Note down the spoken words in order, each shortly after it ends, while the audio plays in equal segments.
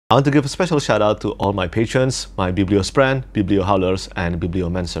I want to give a special shout out to all my patrons, my Bibliosprand, Bibliohowlers, and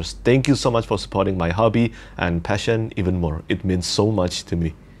Bibliomancers. Thank you so much for supporting my hobby and passion even more. It means so much to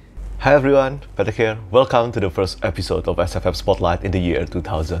me. Hi everyone, Petrik here. Welcome to the first episode of SFF Spotlight in the year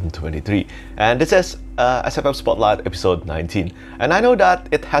 2023. And this is SFF Spotlight episode 19. And I know that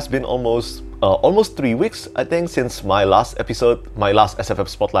it has been almost 3 weeks, I think, since my last SFF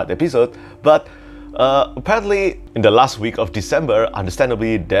Spotlight episode. But apparently, in the last week of December,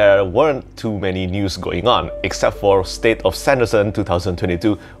 understandably, there weren't too many news going on, except for State of Sanderson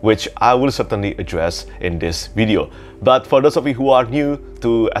 2022, which I will certainly address in this video. But for those of you who are new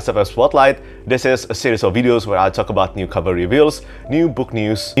to SFF Spotlight, this is a series of videos where I talk about new cover reveals, new book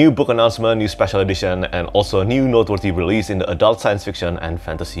news, new book announcement, new special edition, and also new noteworthy release in the adult science fiction and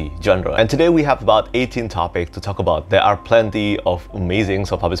fantasy genre. And today we have about 18 topics to talk about. There are plenty of amazing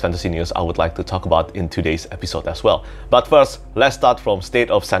self-published fantasy news I would like to talk about in today's episode as well. But first, let's start from State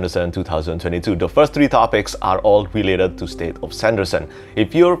of Sanderson 2022. The first 3 topics are all related to State of Sanderson.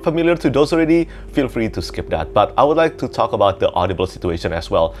 If you're familiar to those already, feel free to skip that. But I would like to talk about the Audible situation as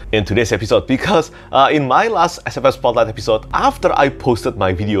well in today's episode, because in my last SFF Spotlight episode, after I posted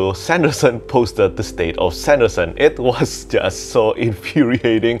my video, Sanderson posted the State of Sanderson. It was just so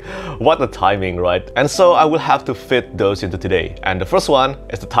infuriating. What a timing, right? And so I will have to fit those into today. And the first one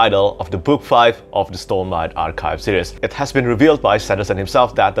is the title of the book 5 of the Stormlight archive series. It has been revealed by Sanderson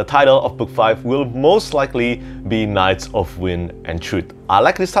himself that the title of book 5 will most likely be Knights of Wind and Truth. I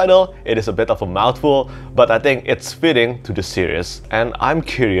like this title. It is a bit of a mouthful, but I think it's fitting to the series. And I'm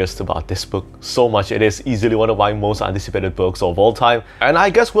curious about this book so much. It is easily one of my most anticipated books of all time. And I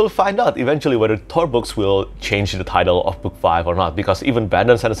guess we'll find out eventually whether Tor Books will change the title of book 5 or not, because even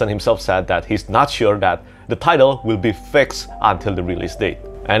Brandon Sanderson himself said that he's not sure that the title will be fixed until the release date.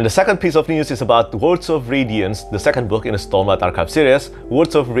 And the second piece of news is about Words of Radiance, the second book in the Stormlight archive series,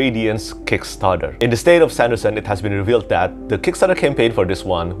 Words of Radiance Kickstarter. In the State of Sanderson, it has been revealed that the Kickstarter campaign for this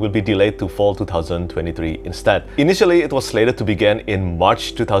one will be delayed to fall 2023 instead. Initially, it was slated to begin in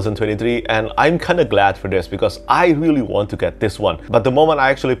March 2023, and I'm kinda glad for this because I really want to get this one. But the moment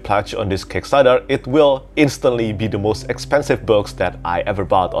I actually pledge on this Kickstarter, it will instantly be the most expensive books that I ever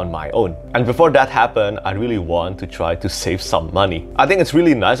bought on my own. And before that happened, I really want to try to save some money. I think it's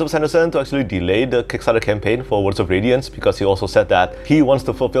really nice of Sanderson to actually delay the Kickstarter campaign for Words of Radiance, because he also said that he wants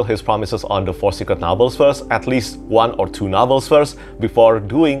to fulfill his promises on the 4 secret novels first, at least 1 or 2 novels first, before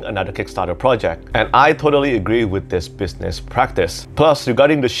doing another Kickstarter project. And I totally agree with this business practice. Plus,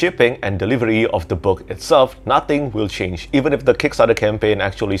 regarding the shipping and delivery of the book itself, nothing will change. Even if the Kickstarter campaign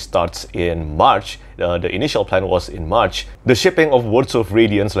actually starts in March, the initial plan was in March, the shipping of Words of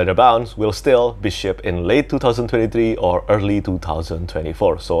Radiance Leatherbound will still be shipped in late 2023 or early 2024.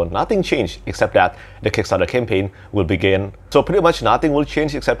 So nothing changed except that the Kickstarter campaign will begin. So pretty much nothing will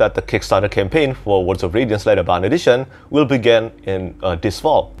change except that the Kickstarter campaign for Words of Radiance Leatherbound edition will begin in this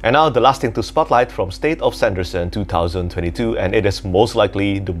fall. And now the last thing to spotlight from State of Sanderson 2022, and it is most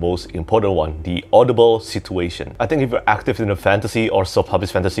likely the most important one, the Audible situation. I think if you're active in the fantasy or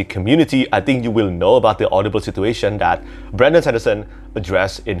self-published fantasy community, I think you will know about the Audible situation that Brandon Sanderson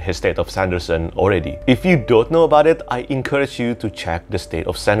addressed in his State of Sanderson already. If you don't know about it, I encourage you to check the State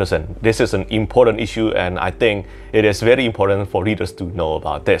of Sanderson. This is an important issue, and I think it is very important for readers to know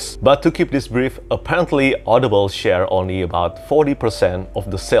about this. But to keep this brief, apparently Audible share only about 40% of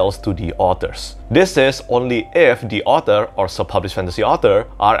the sales to the authors. This is only if the author or self-published fantasy author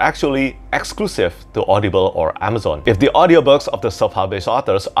are actually exclusive to Audible or Amazon. If the audiobooks of the self-published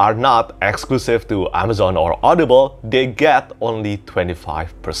authors are not exclusive to Amazon or Audible, they get only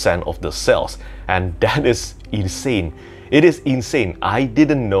 25% of the sales. And that is insane. It is insane. I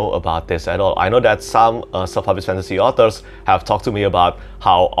didn't know about this at all. I know that some self-published fantasy authors have talked to me about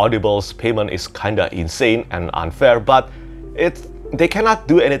how Audible's payment is kinda insane and unfair, but they cannot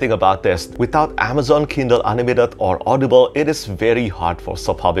do anything about this. Without Amazon Kindle Unlimited or Audible, it is very hard for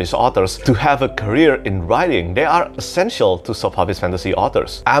self-published authors to have a career in writing. They are essential to self-published fantasy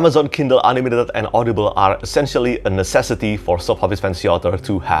authors. Amazon Kindle Unlimited and Audible are essentially a necessity for self-published fantasy authors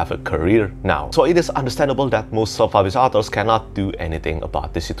to have a career now. So it is understandable that most self-published authors cannot do anything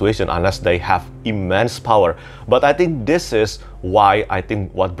about this situation unless they have immense power. But I think this is why I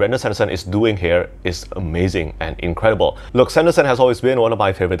think what Brandon Sanderson is doing here is amazing and incredible. Look, Sanderson has always been one of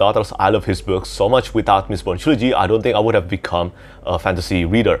my favorite authors. I love his books so much. Without Mistborn Trilogy, I don't think I would have become a fantasy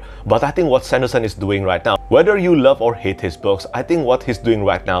reader. But I think what Sanderson is doing right now, whether you love or hate his books, I think what he's doing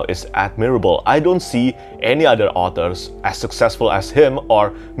right now is admirable. I don't see any other authors as successful as him,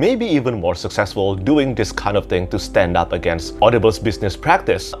 or maybe even more successful, doing this kind of thing to stand up against Audible's business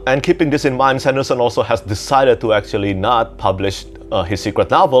practice. And keeping this in mind, Sanderson also has decided to actually not publish publish his secret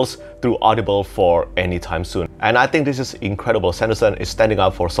novels through Audible for any time soon. And I think this is incredible. Sanderson is standing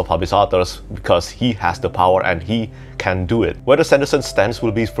up for self-published authors because he has the power and he can do it. Whether Sanderson's stance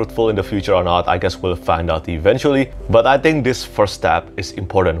will be fruitful in the future or not, I guess we'll find out eventually. But I think this first step is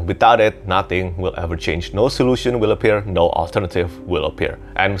important. Without it, nothing will ever change. No solution will appear, no alternative will appear.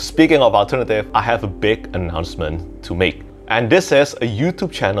 And speaking of alternative, I have a big announcement to make. And this is a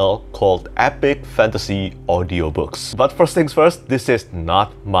YouTube channel called Epic Fantasy Audiobooks. But first things first, this is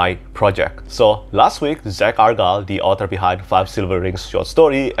not my project. So last week, Zach Argyle, the author behind 5 Silver Rings short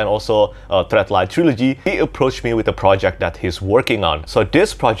story and also a Threadlight trilogy, he approached me with a project that he's working on. So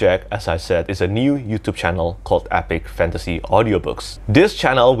this project, as I said, is a new YouTube channel called Epic Fantasy Audiobooks. This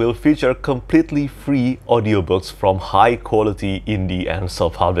channel will feature completely free audiobooks from high quality indie and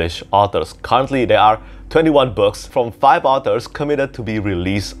self-published authors. Currently, there are 21 books from 5 authors committed to be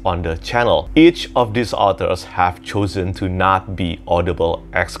released on the channel. Each of these authors have chosen to not be Audible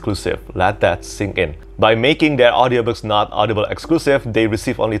exclusive. Let that sink in. By making their audiobooks not Audible exclusive, they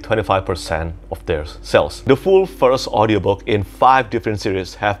receive only 25% of their sales. The full first audiobook in 5 different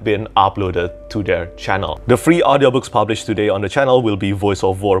series have been uploaded to their channel. The free audiobooks published today on the channel will be Voice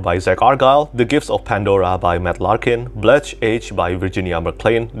of War by Zach Argyle, The Gifts of Pandora by Matt Larkin, Bletch Age by Virginia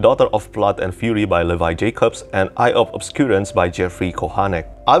McLean, Daughter of Blood and Fury by Levi Jacobs, and Eye of Obscurance by Jeffrey Kohanek.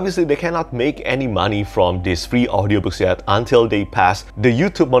 Obviously, they cannot make any money from these free audiobooks yet until they pass the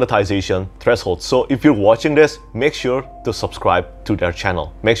YouTube monetization threshold. So if you're watching this, make sure to subscribe to their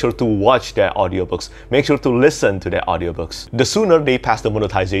channel. Make sure to watch their audiobooks. Make sure to listen to their audiobooks. The sooner they pass the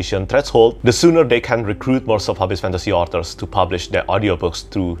monetization threshold, the sooner they can recruit more self-published fantasy authors to publish their audiobooks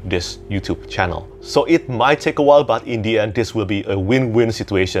through this YouTube channel. So it might take a while, but in the end, this will be a win-win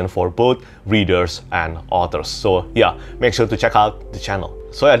situation for both readers and authors. So yeah, make sure to check out the channel.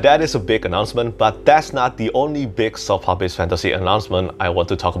 So yeah, that is a big announcement, but that's not the only big self-published fantasy announcement I want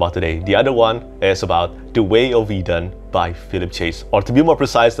to talk about today. The other one is about The Way of Eden by Philip Chase, or to be more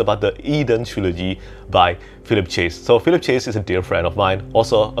precise, about the Eden trilogy by Philip Chase. So Philip Chase is a dear friend of mine,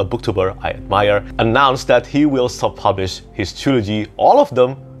 also a booktuber I admire, announced that he will self-publish his trilogy, all of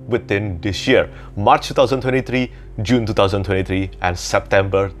them within this year, March 2023, June 2023, and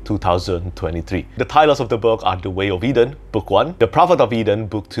September 2023. The titles of the book are The Way of Eden, Book 1, The Prophet of Eden,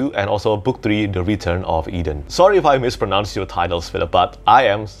 Book 2, and also Book 3, The Return of Eden. Sorry if I mispronounced your titles, Philip, but I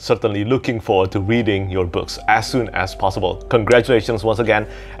am certainly looking forward to reading your books as soon as possible. Congratulations once again,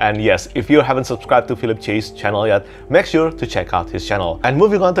 and yes, if you haven't subscribed to Philip Chase's channel yet, make sure to check out his channel. And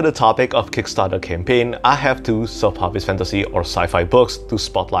moving on to the topic of Kickstarter campaign, I have 2 self-published fantasy or sci-fi books to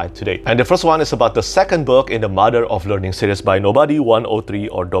spotlight today. And the first one is about the second book in the Mother of Learning series by Nobody 103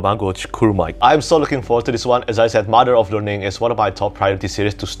 or Domagoj Kurmai. I'm so looking forward to this one. As I said, Mother of Learning is one of my top priority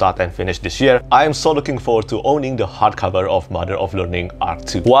series to start and finish this year. I am so looking forward to owning the hardcover of Mother of Learning Arc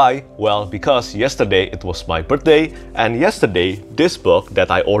 2. Why? Well, because yesterday it was my birthday, and yesterday this book that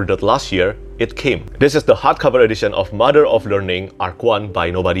I ordered last year, it came. This is the hardcover edition of Mother of Learning Arc 1 by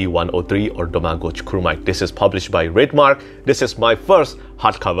Nobody 103 or Domagoj Kurmai. This is published by Raidmark. This is my first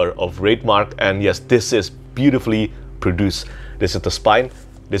hardcover of Raidmark, and yes, this is beautifully produced. This is the spine,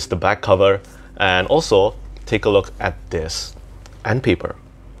 this is the back cover, and also take a look at this end paper.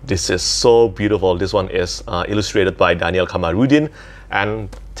 This is so beautiful. This one is illustrated by Daniel Kamarudin, and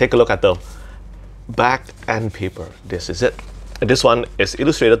take a look at the back end paper. This is it. This one is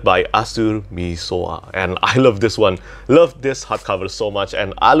illustrated by Asur Misoa, and I love this one. Love this hardcover so much,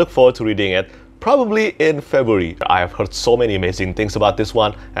 and I look forward to reading it probably in February. I have heard so many amazing things about this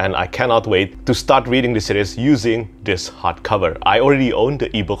one, and I cannot wait to start reading the series using this hardcover. I already own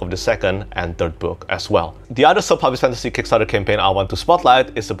the ebook of the second and third book as well. The other self-published fantasy Kickstarter campaign I want to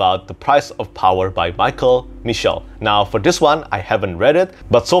spotlight is about The Price of Power by Michael Michel. Now for this one, I haven't read it,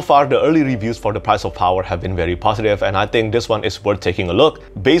 but so far the early reviews for The Price of Power have been very positive, and I think this one is worth taking a look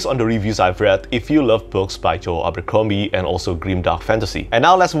based on the reviews I've read if you love books by Joe Abercrombie and also grimdark fantasy. And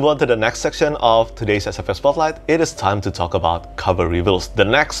now let's move on to the next section of today's SFF Spotlight. It is time to talk about cover reveals. The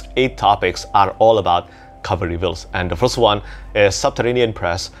next 8 topics are all about cover reveals, and the first one is Subterranean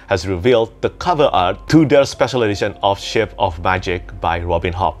Press has revealed the cover art to their special edition of Ship of Magic by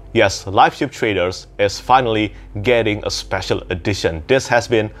Robin Hobb. Yes, Live Ship Traders is finally getting a special edition. This has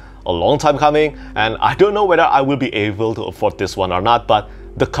been a long time coming, and I don't know whether I will be able to afford this one or not, but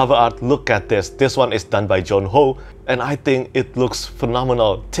the cover art, look at this. This one is done by John Ho, and I think it looks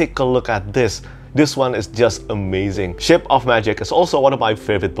phenomenal. Take a look at this. This one is just amazing. Shape of Magic is also one of my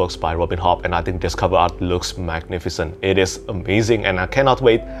favorite books by Robin Hobb, and I think this cover art looks magnificent. It is amazing, and I cannot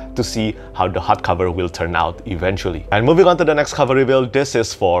wait to see how the hardcover will turn out eventually. And moving on to the next cover reveal, this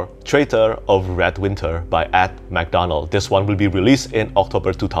is for Traitor of Redwinter by McDonald. This one will be released in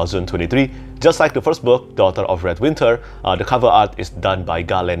October 2023. Just like the first book, Daughter of Redwinter, the cover art is done by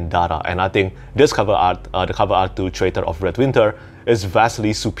Galen Dara, and I think this cover art, the cover art to Traitor of Redwinter, is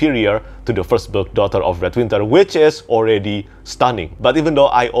vastly superior to the first book, Daughter of Redwinter, which is already stunning. But even though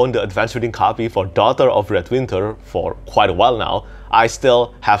I own the advanced reading copy for Daughter of Redwinter for quite a while now, I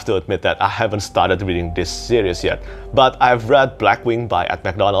still have to admit that I haven't started reading this series yet. But I've read Blackwing by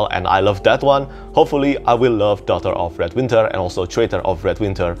McDonald, and I love that one. Hopefully, I will love Daughter of Redwinter and also Traitor of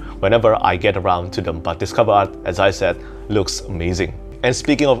Redwinter whenever I get around to them. But this cover art, as I said, looks amazing. And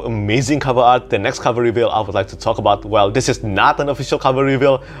speaking of amazing cover art, the next cover reveal I would like to talk about, well, this is not an official cover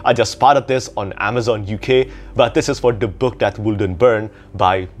reveal. I just spotted this on Amazon UK, but this is for The Book That Wouldn't Burn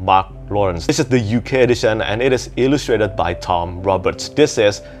by Mark Lawrence. This is the UK edition, and it is illustrated by Tom Roberts. This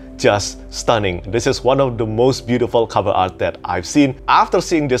is just stunning. This is one of the most beautiful cover art that I've seen. After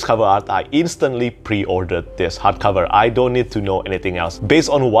seeing this cover art, I instantly pre-ordered this hardcover. I don't need to know anything else. Based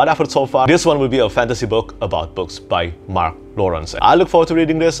on what I've heard so far, this one will be a fantasy book about books by Mark Lawrence. I look forward to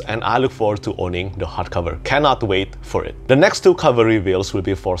reading this, and I look forward to owning the hardcover. Cannot wait for it. The next two cover reveals will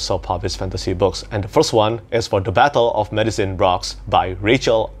be for self-published fantasy books, and the first one is for The Battle of Medicine Rocks by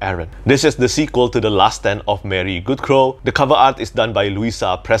Rachel Aaron. This is the sequel to The Last Stand of Mary Goodcrow. The cover art is done by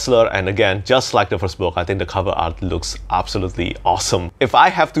Louisa Pressler, and again, just like the first book, I think the cover art looks absolutely awesome. If I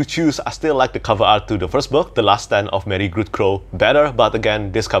have to choose, I still like the cover art to the first book, The Last Stand of Mary Goodcrow, better, but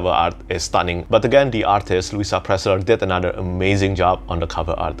again, this cover art is stunning. But again, the artist Louisa Pressler did another amazing job on the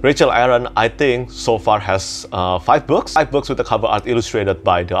cover art. Rachel Aaron, I think, so far has 5 books with the cover art illustrated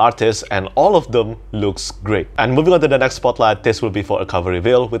by the artist, and all of them looks great. And moving on to the next spotlight, this will be for a cover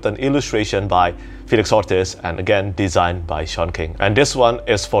reveal with an illustration by Felix Ortiz, and again designed by Sean King. And this one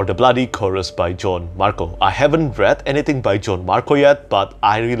is for The Bloody Chorus by John Marco. I haven't read anything by John Marco yet, but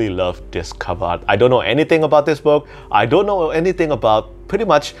I really love this cover art. I don't know anything about this book. I don't know anything about pretty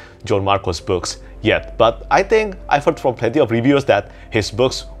much John Marco's books yet, but I think I've heard from plenty of reviewers that his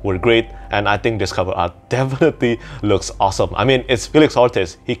books were great, and I think this cover art definitely looks awesome. I mean, it's Felix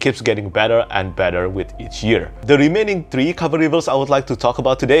Ortiz. He keeps getting better and better with each year. The remaining 3 cover reveals I would like to talk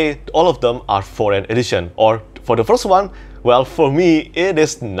about today, all of them are foreign edition, or for the first one, well, for me, it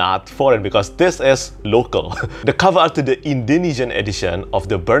is not foreign because this is local. The cover art to the Indonesian edition of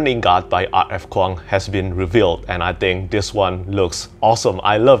The Burning God by R.F. Kuang has been revealed, and I think this one looks awesome.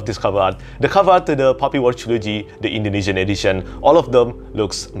 I love this cover art. The cover art to the Poppy War Trilogy, the Indonesian edition, all of them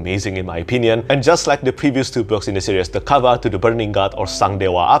looks amazing in my opinion. And just like the previous 2 books in the series, the cover art to The Burning God or Sang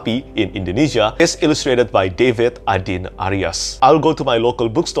Dewa Api in Indonesia is illustrated by David Adin Arias. I'll go to my local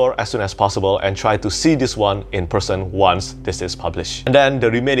bookstore as soon as possible and try to see this one in person once this is published. And then the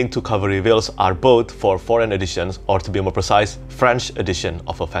remaining 2 cover reveals are both for foreign editions, or to be more precise, French edition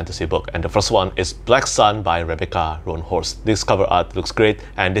of a fantasy book. And the first one is Black Sun by Rebecca Roanhorst. This cover art looks great,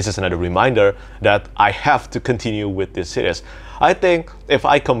 and this is another reminder that I have to continue with this series. I think if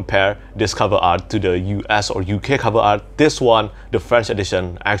I compare this cover art to the US or UK cover art, this one, the French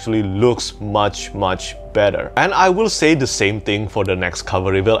edition, actually looks much better. And I will say the same thing for the next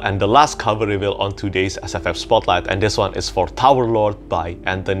cover reveal and the last cover reveal on today's SFF Spotlight, and this one is for Tower Lord by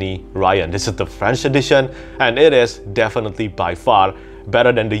Anthony Ryan. This is the French edition, and it is definitely by far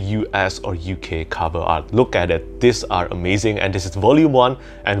better than the US or UK cover art. Look at it. These are amazing, and this is volume 1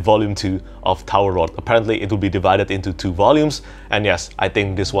 and volume 2 of Tower Lord. Apparently it will be divided into 2 volumes, and yes, I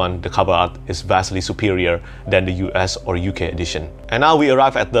think this one, the cover art, is vastly superior than the US or UK edition. And now we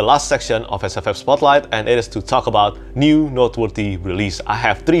arrive at the last section of SFF Spotlight, and it is to talk about new noteworthy release. I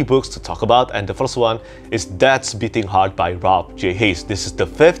have 3 books to talk about, and the first one is Death's Beating Heart by Rob J. Hayes. This is the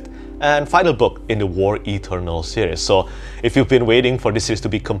 5th and final book in the War Eternal series. So if you've been waiting for this series to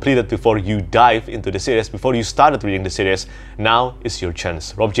be completed before you dive into the series, before you started reading the series, now is your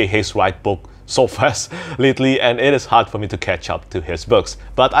chance. Rob J. Hayes writes books so fast lately, and it is hard for me to catch up to his books.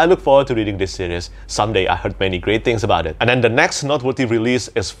 But I look forward to reading this series someday. I heard many great things about it. And then the next noteworthy release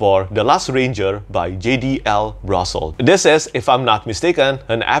is for The Last Ranger by J.D.L. Russell. This is, if I'm not mistaken,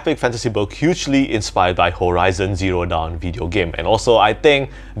 an epic fantasy book hugely inspired by Horizon Zero Dawn video game. And also, I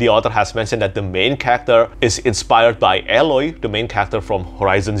think the author has mentioned that the main character is inspired by Aloy, the main character from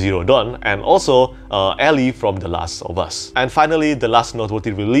Horizon Zero Dawn, and also Ellie from The Last of Us. And finally, the last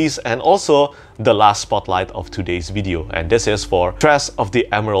noteworthy release, and also the last spotlight of today's video, and this is for Threats of the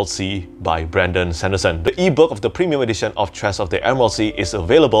Emerald Sea by Brandon Sanderson. The ebook of the premium edition of Threats of the Emerald Sea is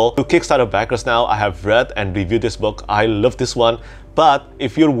available to Kickstarter backers now. I have read and reviewed this book. I love this one. But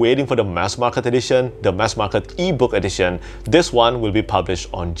if you're waiting for the mass market edition, the mass market ebook edition, this one will be published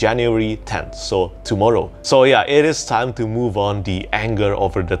on January 10th, so tomorrow. So yeah, it is time to move on the anger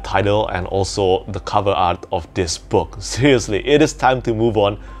over the title and also the cover art of this book. Seriously, it is time to move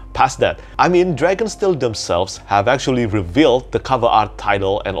on past that. I mean, Dragonsteel themselves have actually revealed the cover art,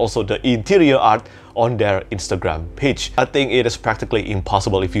 title, and also the interior art on their Instagram page. I think it is practically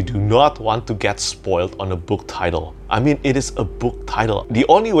impossible if you do not want to get spoiled on a book title. I mean, it is a book title. The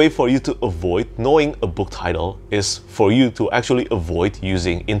only way for you to avoid knowing a book title is for you to actually avoid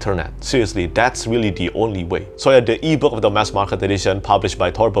using internet. Seriously, that's really the only way. So yeah, the ebook of the mass market edition published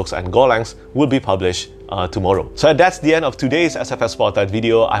by Tor Books and Golangs will be published tomorrow. So that's the end of today's SFF Spotlight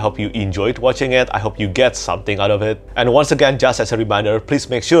video. I hope you enjoyed watching it. I hope you get something out of it. And once again, just as a reminder, please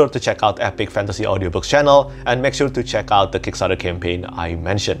make sure to check out Epic Fantasy Audiobooks channel and make sure to check out the Kickstarter campaign I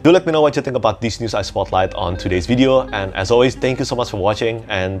mentioned. Do let me know what you think about this news I spotlight on today's video. And as always, thank you so much for watching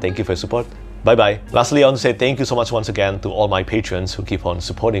and thank you for your support. Bye bye. Lastly, I want to say thank you so much once again to all my patrons who keep on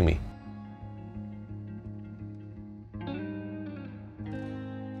supporting me.